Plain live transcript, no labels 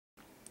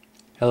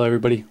Hello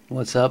everybody,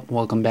 what's up?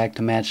 Welcome back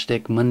to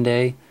Matchstick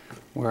Monday,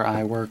 where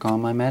I work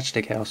on my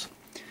matchstick house.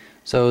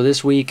 So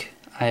this week,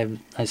 I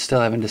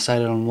still haven't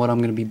decided on what I'm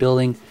going to be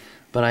building,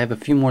 but I have a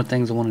few more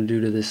things I want to do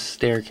to this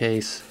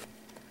staircase.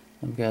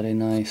 I've got a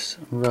nice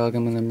rug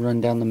I'm going to run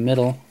down the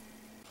middle.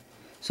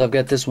 So I've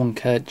got this one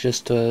cut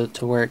just to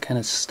where it kind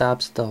of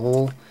stops the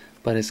hole,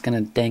 but it's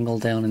going to dangle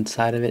down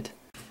inside of it.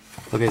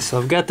 Okay, so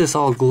I've got this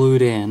all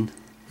glued in,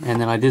 and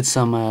then I did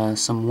some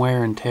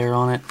wear and tear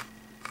on it.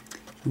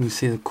 You can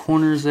see the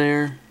corners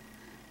there.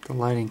 The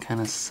lighting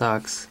kind of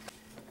sucks.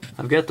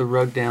 I've got the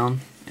rug down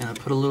and I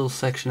put a little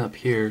section up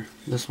here.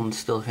 This one's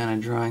still kind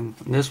of drying.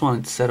 This one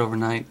it's set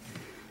overnight.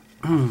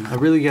 I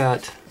really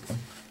got,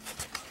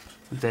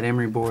 with that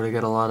emery board, I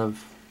got a lot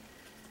of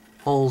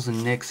holes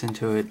and nicks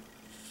into it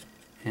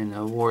and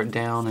I wore it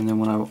down, and then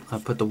when I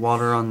put the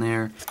water on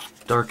there,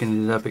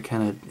 darkened it up, it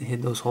kind of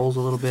hid those holes a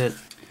little bit.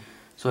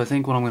 So I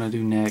think what I'm going to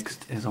do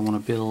next is I want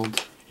to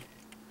build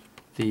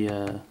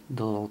the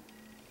little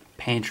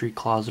pantry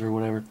closet or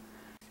whatever.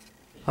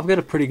 I've got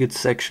a pretty good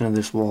section of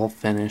this wall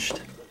finished,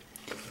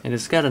 and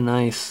it's got a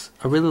nice,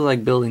 I really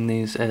like building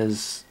these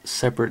as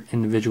separate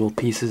individual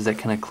pieces that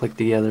kind of click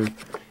together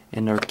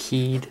and are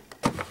keyed.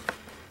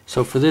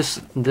 So for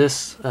this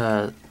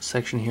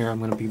section here, I'm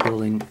going to be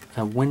building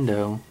a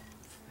window,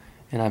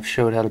 and I've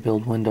showed how to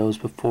build windows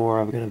before.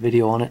 I've got a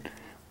video on it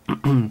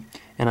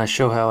and I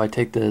show how I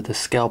take the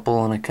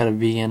scalpel and I cut a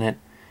V in it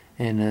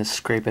and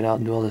scrape it out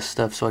and do all this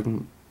stuff so I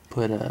can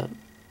put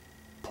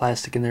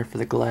plastic in there for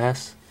the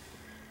glass.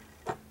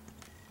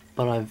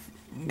 But I've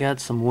got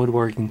some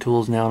woodworking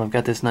tools now, and I've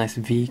got this nice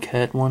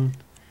V-cut one,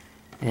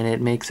 and it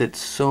makes it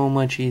so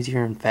much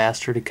easier and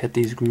faster to cut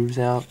these grooves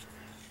out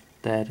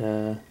that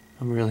I'm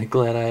really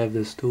glad I have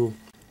this tool.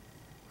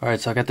 Alright,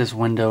 so I got this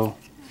window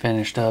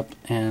finished up,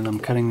 and I'm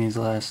cutting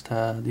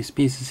these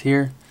pieces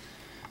here.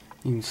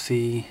 You can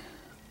see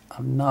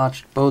I've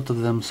notched both of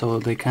them so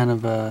they kind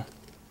of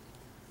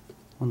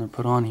when they're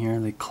put on here,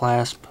 they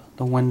clasp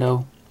the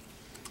window.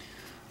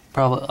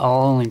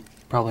 I'll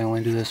probably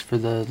only do this for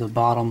the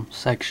bottom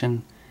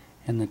section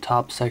and the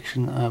top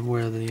section of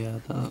where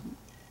the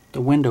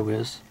window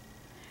is,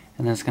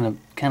 and that's going to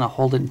kind of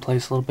hold it in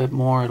place a little bit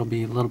more. It'll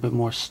be a little bit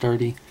more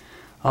sturdy.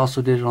 I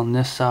also did it on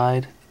this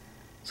side.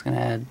 It's going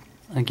to add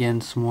again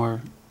some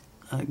more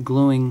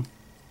gluing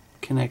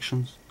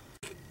connections.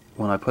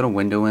 When I put a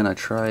window in, I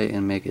try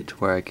and make it to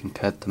where I can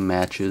cut the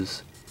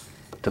matches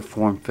to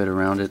form fit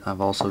around it.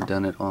 I've also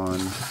done it on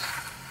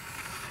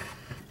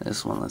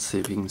this one. Let's see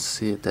if you can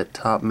see it. That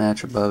top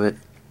match above it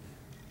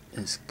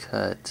is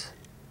cut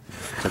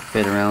to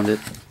fit around it.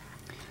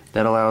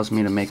 That allows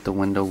me to make the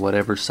window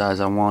whatever size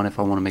I want. If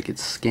I want to make it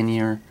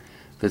skinnier,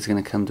 if it's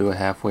going to come to a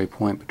halfway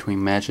point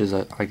between matches,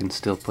 I can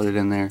still put it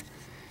in there,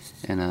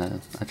 and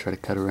I try to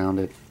cut around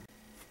it.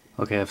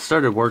 Okay, I've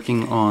started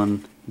working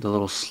on the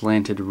little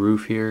slanted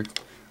roof here.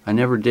 I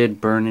never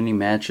did burn any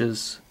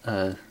matches.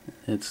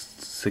 It's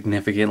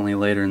significantly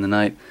later in the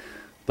night,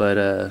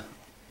 but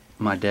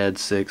my dad's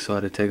sick, so I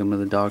had to take him to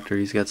the doctor.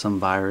 He's got some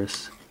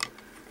virus.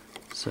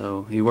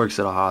 So he works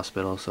at a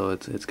hospital, so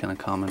it's kind of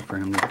common for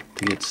him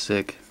to get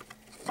sick.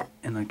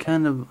 And I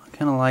kind of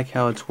like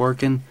how it's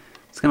working.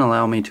 It's going to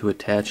allow me to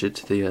attach it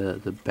to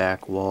the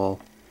back wall,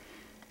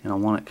 and I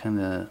want it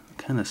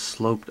kind of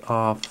sloped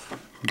off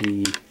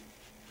the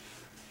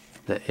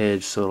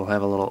edge so it'll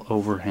have a little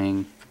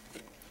overhang.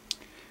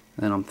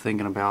 And then I'm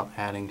thinking about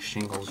adding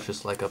shingles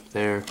just like up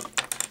there.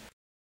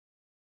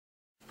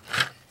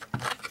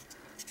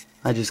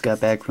 I just got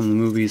back from the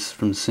movies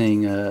from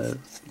seeing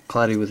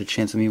Cloudy with a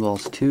Chance of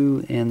Meatballs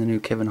 2 and the new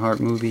Kevin Hart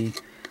movie,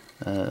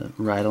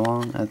 Ride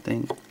Along, I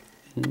think.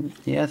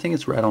 Yeah, I think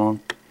it's Ride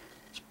Along.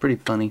 It's pretty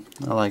funny.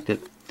 I liked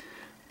it.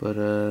 But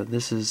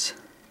this is,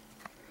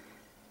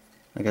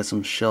 I got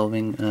some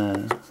shelving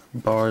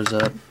bars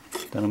up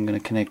that I'm going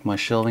to connect my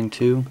shelving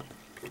to.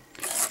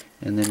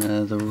 And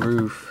then the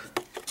roof.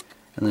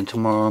 And then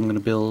tomorrow I'm going to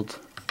build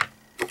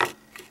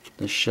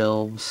the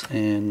shelves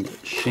and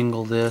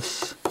shingle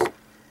this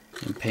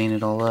and paint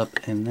it all up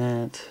and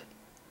that.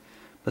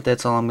 But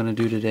that's all I'm going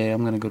to do today.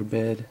 I'm going to go to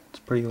bed. It's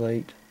pretty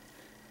late.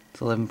 It's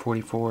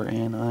 11:44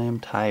 and I am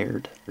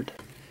tired.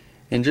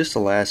 In just the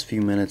last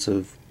few minutes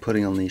of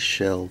putting on these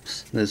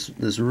shelves,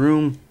 this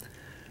room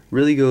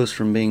really goes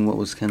from being what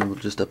was kind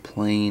of just a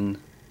plain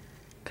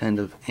kind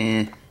of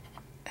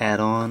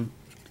add-on,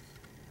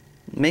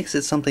 makes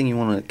it something you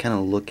want to kind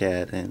of look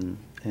at and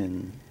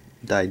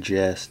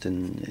digest,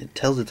 and it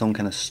tells its own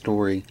kind of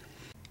story.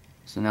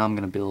 So now I'm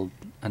going to build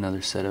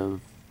another set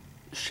of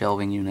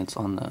shelving units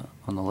on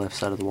the left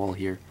side of the wall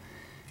here,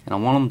 and I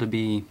want them to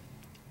be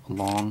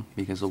long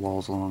because the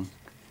wall's long,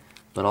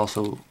 but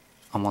also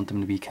I want them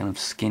to be kind of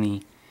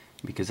skinny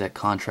because that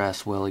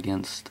contrasts well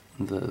against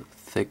the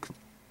thick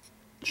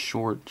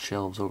short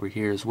shelves over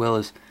here, as well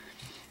as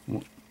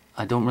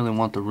I don't really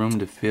want the room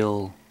to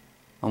fill,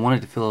 I want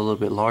it to feel a little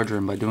bit larger,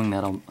 and by doing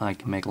that I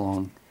can make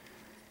long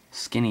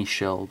skinny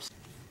shelves.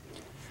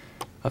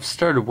 I've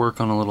started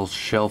work on a little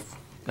shelf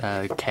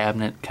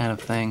cabinet kind of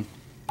thing,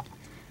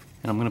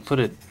 and I'm going to put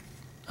it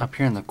up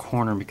here in the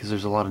corner because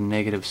there's a lot of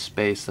negative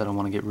space that I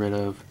want to get rid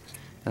of.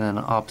 And then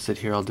opposite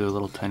here I'll do a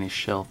little tiny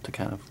shelf to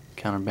kind of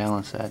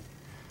counterbalance that.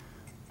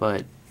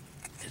 But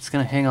it's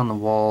going to hang on the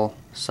wall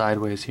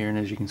sideways here, and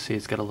as you can see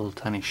it's got a little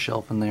tiny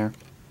shelf in there.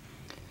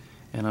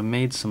 And I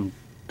made some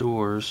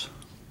doors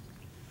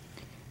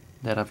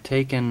that I've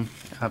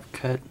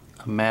cut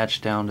a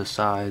match down to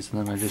size,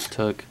 and then I just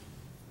took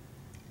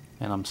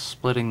and I'm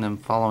splitting them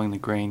following the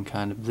grain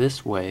kind of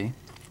this way,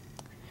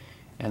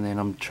 and then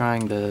I'm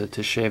trying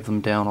to shave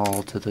them down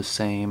all to the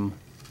same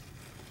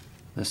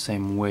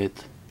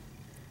width,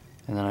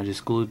 and then I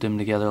just glued them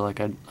together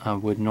like I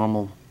would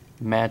normal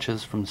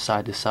matches from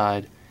side to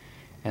side,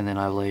 and then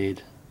I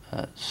laid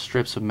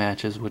strips of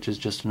matches, which is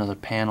just another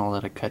panel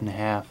that I cut in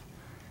half,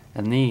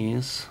 and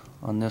these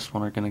on this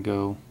one are going to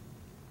go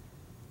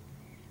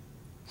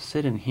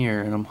sit in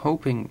here, and I'm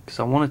hoping, because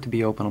I want it to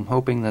be open, I'm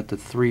hoping that the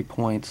 3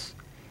 points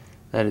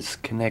that it's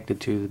connected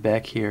to, the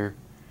back here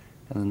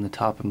and then the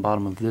top and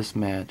bottom of this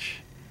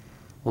match,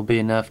 will be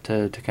enough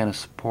to kind of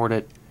support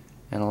it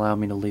and allow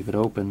me to leave it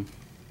open.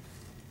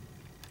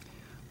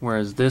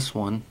 Whereas this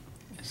one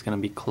is going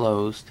to be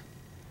closed,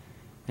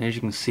 and as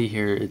you can see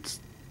here, it's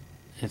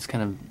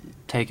kind of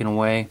taken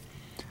away.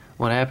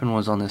 What happened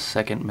was on this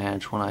second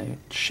match, when I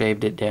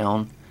shaved it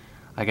down,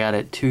 I got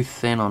it too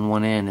thin on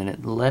one end and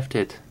it left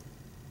it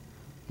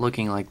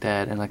looking like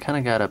that, and I kind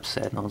of got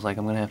upset and I was like,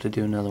 I'm going to have to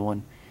do another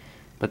one.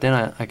 But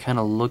then I kind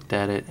of looked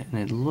at it and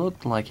it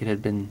looked like it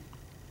had been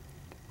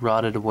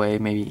rotted away,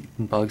 maybe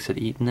bugs had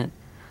eaten it.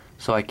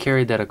 So I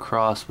carried that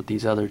across with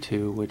these other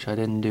two, which I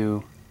didn't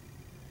do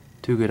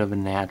too good of a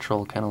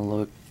natural kind of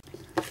look.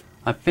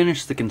 I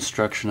finished the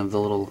construction of the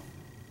little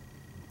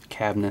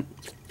cabinet,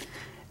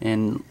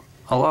 and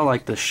a lot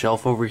like the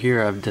shelf over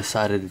here, I've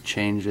decided to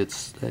change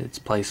its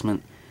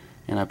placement,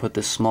 and I put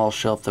this small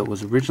shelf that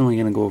was originally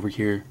going to go over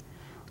here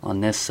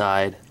on this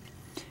side,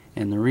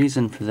 and the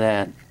reason for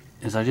that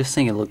is I just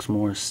think it looks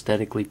more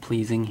aesthetically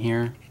pleasing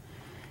here.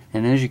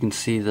 And as you can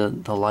see,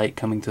 the light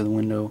coming through the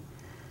window,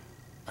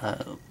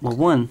 well,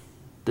 one,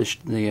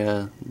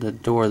 the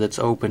door that's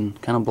open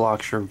kind of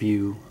blocks your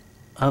view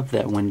of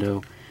that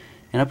window,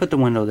 and I put the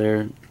window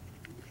there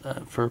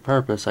for a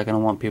purpose. I kind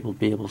of want people to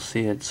be able to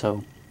see it,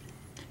 so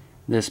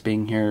this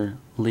being here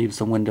leaves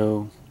the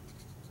window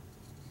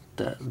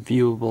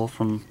viewable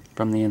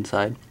from the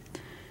inside.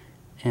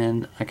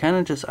 And I kind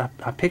of just,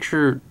 I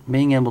picture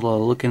being able to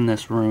look in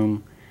this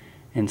room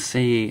and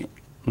see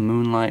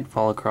moonlight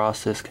fall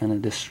across this kind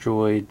of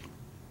destroyed,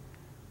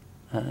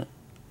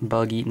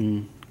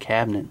 bug-eaten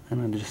cabinet,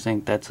 and I just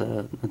think that's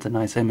a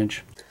nice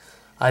image.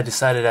 I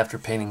decided after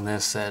painting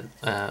this that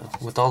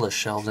with all the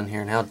shelves in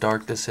here and how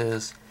dark this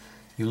is,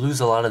 you lose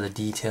a lot of the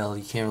detail.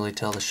 You can't really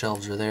tell the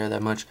shelves are there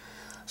that much.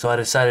 So I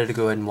decided to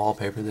go ahead and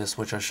wallpaper this,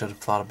 which I should have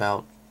thought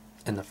about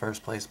in the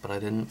first place, but I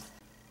didn't.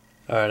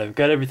 Alright, I've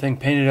got everything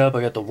painted up.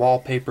 I got the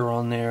wallpaper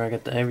on there. I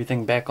got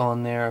everything back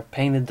on there. I've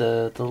painted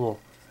the little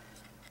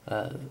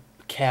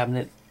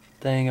cabinet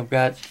thing. I've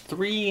got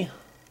 3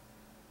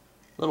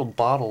 little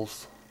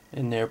bottles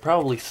in there,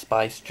 probably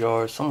spice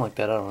jars, something like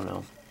that, I don't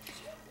know.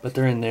 But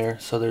they're in there,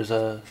 so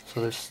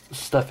there's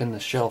stuff in the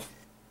shelf.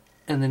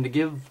 And then to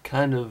give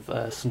kind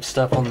of some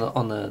stuff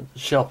on the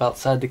shelf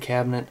outside the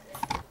cabinet,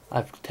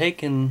 I've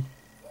taken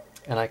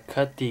and I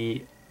cut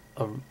the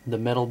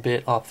metal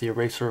bit off the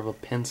eraser of a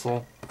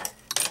pencil.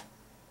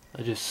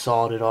 I just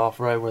sawed it off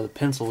right where the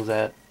pencil was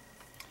at.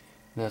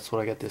 And that's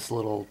what I got this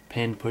little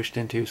pin pushed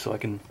into so I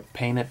can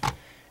paint it.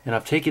 And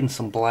I've taken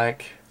some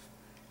black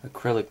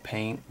acrylic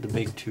paint, the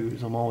big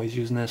tubes. I'm always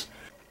using this.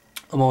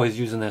 I'm always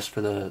using this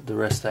for the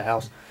rest of the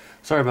house.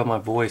 Sorry about my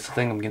voice. I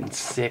think I'm getting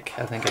sick.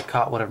 I think I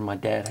caught whatever my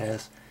dad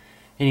has.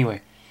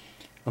 Anyway,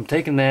 I'm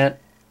taking that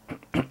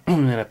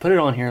and I put it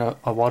on here, and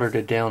I watered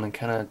it down and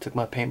kind of took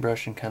my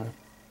paintbrush and kind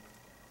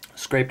of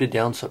scraped it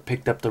down so it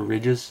picked up the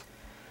ridges,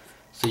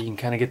 so you can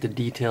kind of get the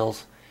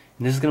details.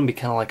 And this is going to be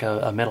kind of like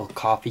a metal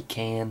coffee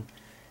can.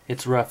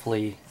 It's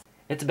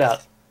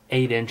about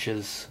 8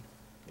 inches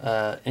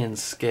in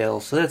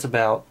scale, so that's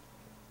about,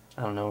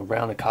 I don't know,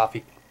 around a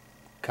coffee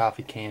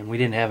can. We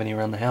didn't have any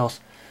around the house.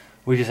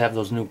 We just have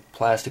those new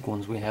plastic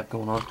ones we have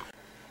going on.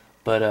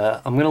 But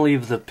I'm going to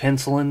leave the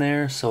pencil in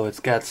there so it's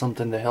got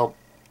something to help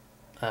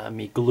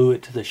me glue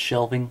it to the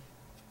shelving.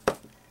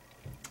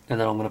 And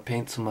then I'm going to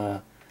paint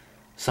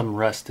some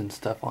rust and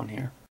stuff on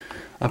here.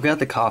 I've got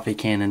the coffee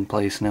can in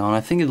place now, and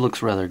I think it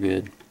looks rather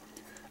good.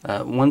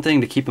 One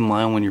thing to keep in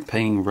mind when you're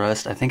painting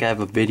rust, I think I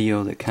have a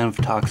video that kind of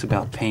talks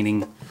about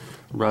painting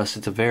rust.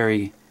 It's a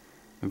very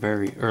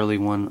early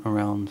one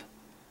around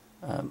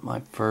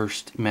my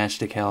first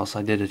Matchstick house.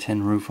 I did a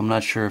tin roof. I'm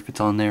not sure if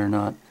it's on there or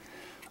not.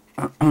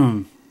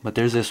 But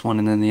there's this one,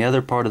 and then the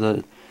other part of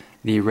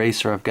the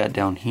eraser I've got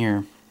down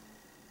here.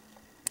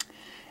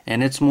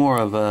 And it's more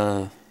of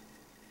a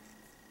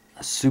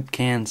soup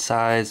can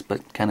size,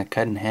 but kind of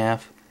cut in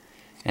half.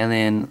 And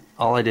then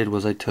all I did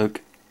was I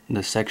took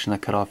the section I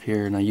cut off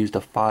here and I used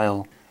a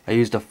file. I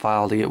used a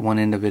file to get one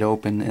end of it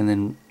open, and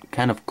then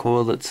kind of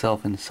coiled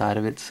itself inside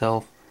of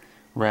itself,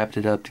 wrapped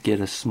it up to get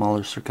a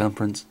smaller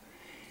circumference,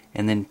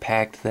 and then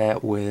packed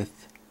that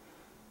with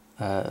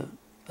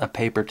a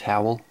paper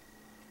towel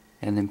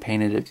and then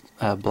painted it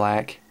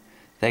black.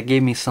 That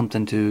gave me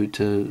something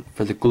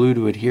for the glue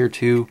to adhere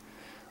to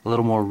a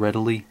little more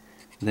readily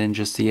than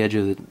just the edge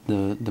of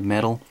the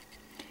metal.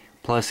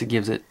 Plus it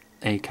gives it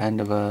a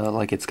kind of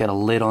like it's got a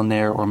lid on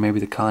there, or maybe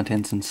the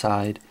contents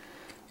inside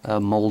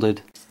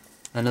molded.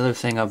 Another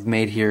thing I've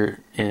made here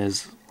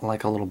is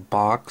like a little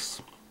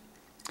box,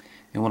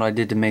 and what I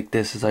did to make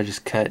this is I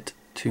just cut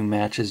 2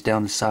 matches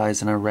down to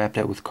size and I wrapped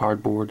it with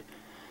cardboard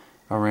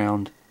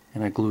around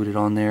and I glued it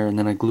on there, and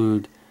then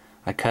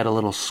I cut a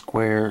little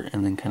square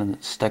and then kind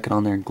of stuck it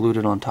on there and glued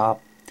it on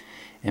top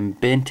and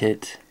bent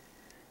it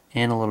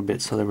in a little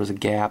bit so there was a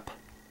gap,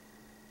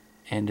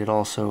 and it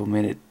also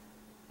made it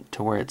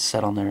to where it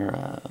set on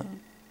there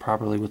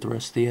properly with the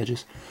rest of the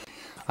edges.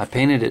 I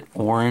painted it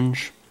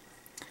orange,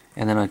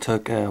 and then I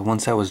took,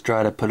 once that was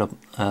dried, I put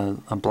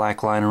a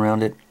black line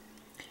around it,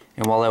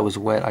 and while that was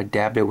wet I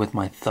dabbed it with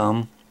my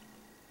thumb,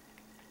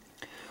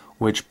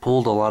 which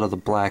pulled a lot of the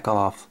black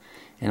off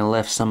and it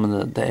left some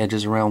of the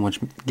edges around, which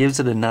gives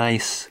it a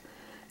nice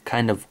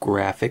kind of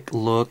graphic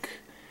look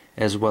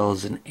as well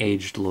as an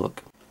aged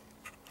look.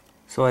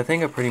 So I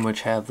think I pretty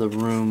much have the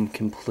room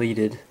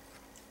completed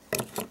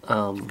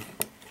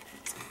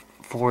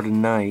for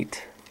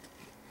tonight.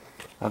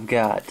 I've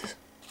got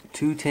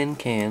 2 tin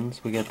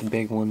cans. We got the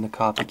big one, the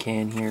coffee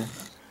can here,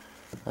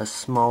 a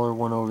smaller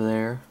one over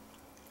there.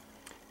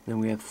 Then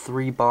we have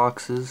 3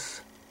 boxes.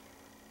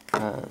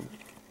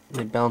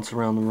 They bounce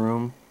around the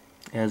room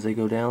as they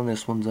go down.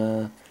 This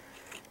one's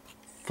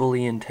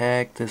fully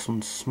intact, this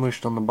one's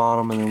smushed on the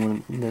bottom,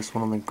 and then this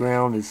one on the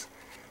ground is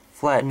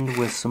flattened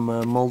with some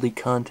moldy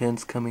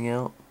contents coming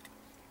out.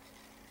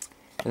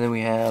 And then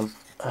we have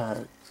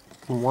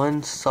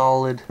 1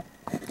 solid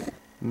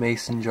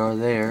mason jar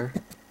there.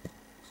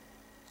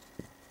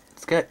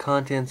 It's got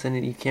contents in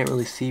it you can't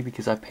really see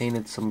because I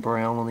painted some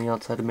brown on the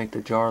outside to make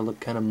the jar look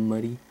kind of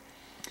muddy.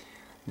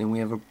 Then we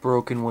have a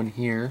broken one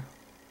here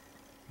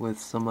with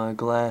some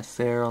glass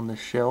there on the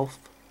shelf,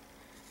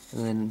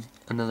 and then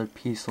another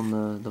piece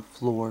on the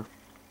floor.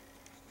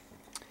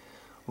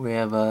 We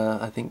have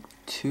I think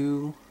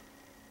 2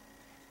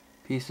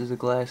 pieces of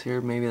glass here,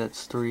 maybe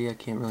that's 3, I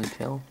can't really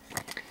tell.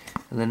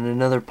 And then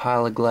another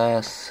pile of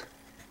glass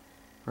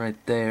right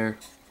there.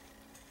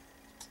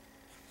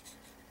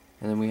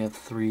 And then we have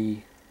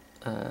 3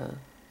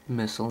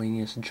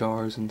 miscellaneous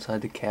jars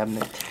inside the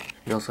cabinet.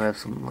 We also have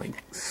some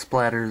like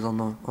splatters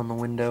on the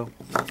window.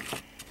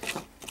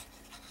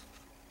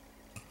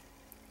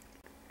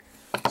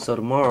 So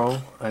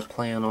tomorrow I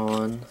plan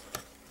on,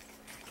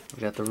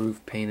 we got the roof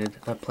painted,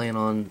 I plan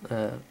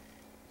on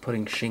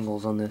putting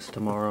shingles on this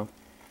tomorrow.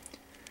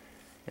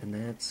 And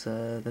that's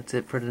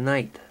it for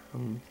tonight.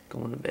 I'm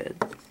going to bed.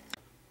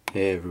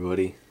 Hey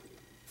everybody.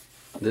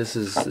 This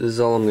is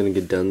all I'm gonna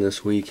get done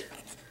this week.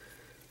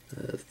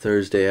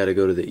 Thursday I had to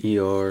go to the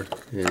ER,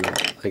 and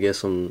I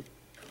guess I'm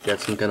got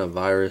some kind of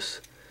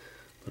virus,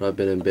 but I've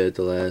been in bed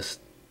the last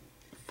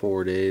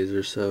 4 days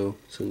or so,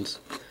 since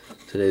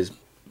today's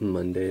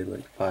Monday,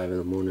 like 5 in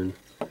the morning.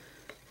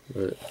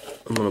 But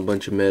I'm on a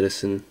bunch of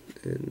medicine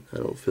and I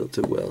don't feel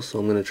too well, so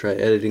I'm gonna try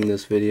editing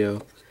this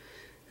video,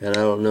 and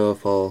I don't know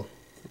if I'll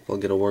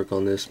get to work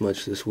on this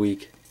much this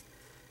week,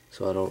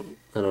 so I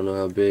don't know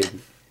how big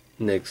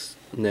next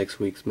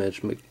week's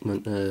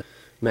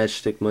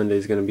Matchstick Monday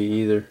is gonna be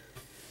either.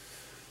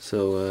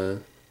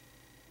 So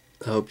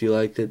I hope you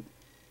liked it,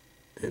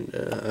 and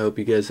I hope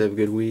you guys have a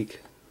good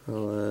week.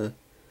 I'll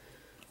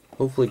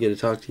hopefully get to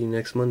talk to you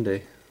next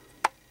Monday.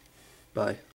 Bye.